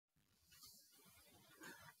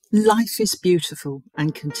Life is beautiful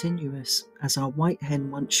and continuous, as our white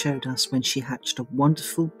hen once showed us when she hatched a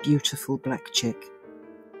wonderful, beautiful black chick.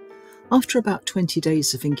 After about 20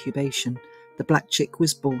 days of incubation, the black chick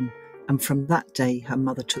was born, and from that day her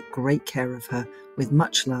mother took great care of her with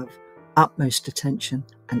much love, utmost attention,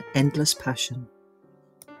 and endless passion.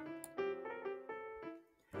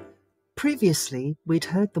 Previously, we'd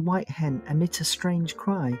heard the white hen emit a strange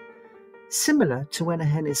cry, similar to when a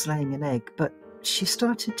hen is laying an egg, but she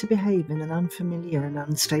started to behave in an unfamiliar and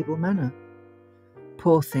unstable manner.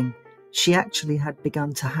 Poor thing, she actually had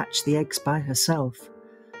begun to hatch the eggs by herself,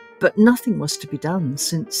 but nothing was to be done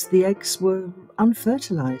since the eggs were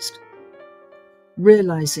unfertilized.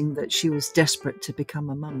 Realizing that she was desperate to become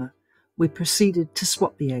a mama, we proceeded to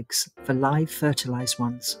swap the eggs for live fertilized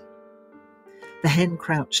ones. The hen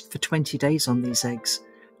crouched for 20 days on these eggs,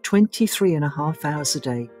 23.5 hours a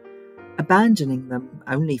day, abandoning them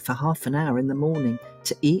only for half an hour in the morning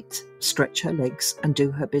to eat, stretch her legs, and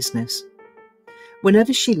do her business.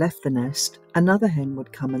 Whenever she left the nest, another hen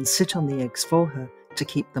would come and sit on the eggs for her to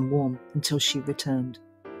keep them warm until she returned.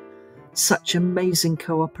 Such amazing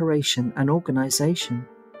cooperation and organisation.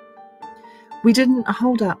 We didn't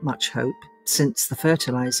hold out much hope, since the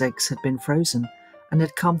fertilised eggs had been frozen and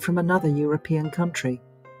had come from another European country.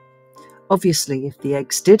 Obviously, if the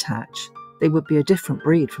eggs did hatch, they would be a different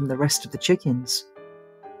breed from the rest of the chickens.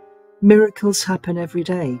 Miracles happen every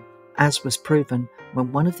day, as was proven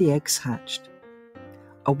when one of the eggs hatched.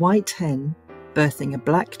 A white hen birthing a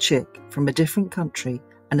black chick from a different country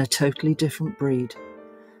and a totally different breed.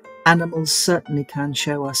 Animals certainly can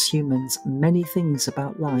show us humans many things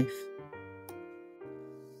about life.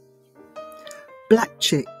 Black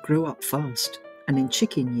Chick grew up fast and in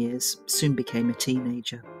chicken years soon became a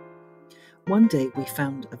teenager. One day we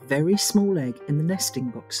found a very small egg in the nesting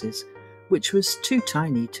boxes, which was too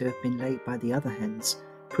tiny to have been laid by the other hens,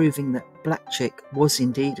 proving that Black Chick was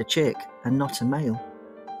indeed a chick and not a male.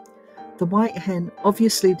 The white hen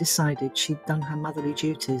obviously decided she'd done her motherly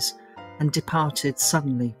duties and departed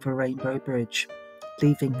suddenly for Rainbow Bridge,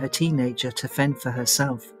 leaving her teenager to fend for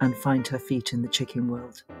herself and find her feet in the chicken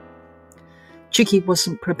world. Chickie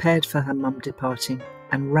wasn't prepared for her mum departing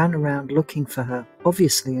and ran around looking for her,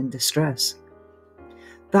 obviously in distress.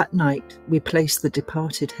 That night, we placed the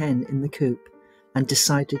departed hen in the coop and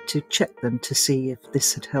decided to check them to see if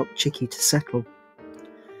this had helped Chickie to settle.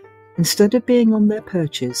 Instead of being on their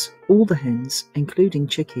perches, all the hens, including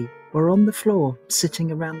Chickie, were on the floor,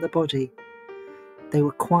 sitting around the body. They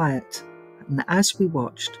were quiet, and as we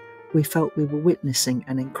watched, we felt we were witnessing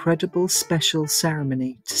an incredible special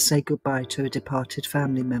ceremony to say goodbye to a departed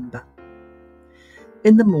family member.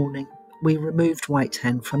 In the morning, we removed White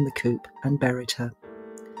Hen from the coop and buried her.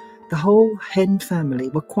 The whole hen family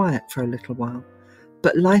were quiet for a little while,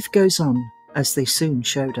 but life goes on, as they soon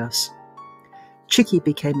showed us. Chickie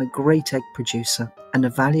became a great egg producer and a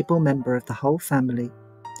valuable member of the whole family.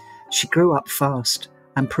 She grew up fast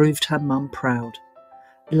and proved her mum proud.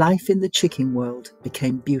 Life in the chicken world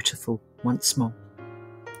became beautiful once more.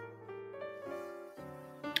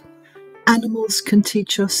 Animals can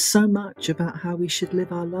teach us so much about how we should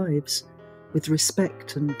live our lives, with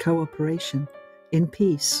respect and cooperation, in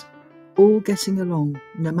peace, all getting along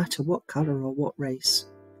no matter what colour or what race.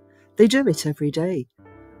 They do it every day.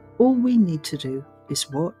 All we need to do is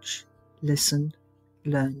watch, listen,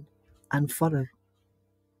 learn, and follow.